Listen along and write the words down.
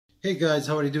Hey guys,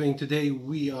 how are you doing? Today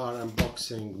we are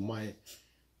unboxing my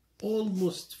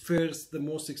almost first, the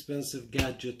most expensive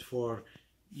gadget for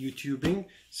YouTubing.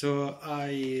 So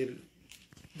I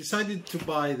decided to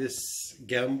buy this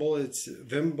gimbal. It's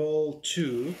VIMBLE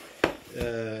 2.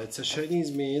 It's a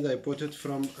Chinese made. I bought it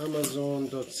from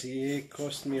Amazon.ca.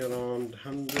 Cost me around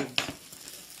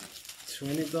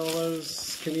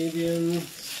 $120 Canadian.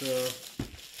 So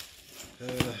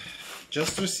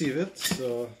just received it.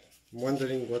 So I'm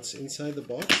wondering what's inside the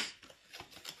box.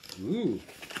 Ooh.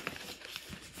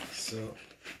 So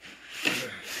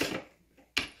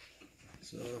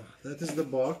that is the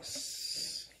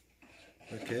box.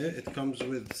 Okay, it comes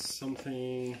with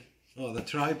something. Oh, the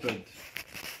tripod.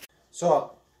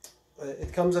 So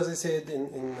it comes, as I said,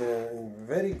 in a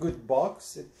very good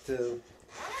box. It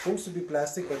seems to be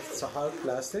plastic, but it's a hard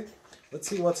plastic. Let's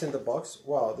see what's in the box.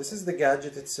 Wow, this is the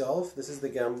gadget itself. This is the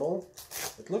gimbal.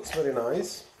 It looks very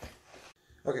nice.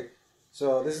 Okay,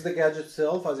 so this is the gadget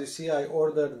itself. As you see, I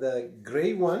ordered the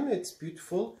gray one. It's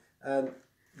beautiful, and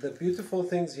the beautiful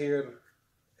things here,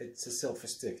 it's a selfie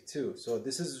stick too. So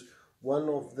this is one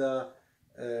of the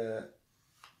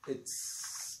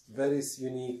its very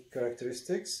unique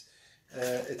characteristics.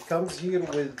 It comes here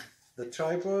with the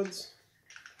tripod.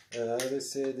 As I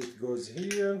said, it goes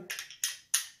here.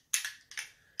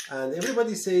 And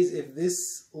everybody says if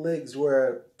these legs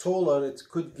were taller, it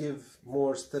could give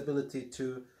more stability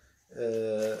to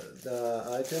the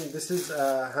item. This is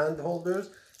a hand holder.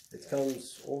 It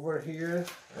comes over here.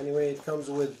 Anyway, it comes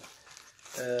with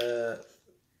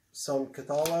some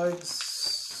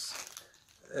catalogs.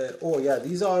 Oh yeah,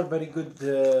 these are very good,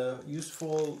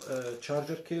 useful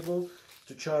charger cable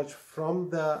to charge from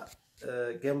the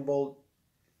gimbal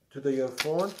to your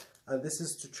phone. And this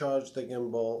is to charge the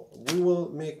gimbal. We will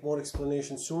make more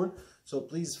explanations soon, so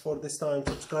please, for this time,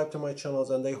 subscribe to my channels,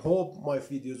 and I hope my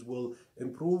videos will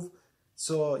improve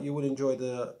so you will enjoy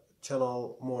the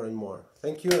channel more and more.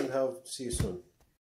 Thank you, and see you soon.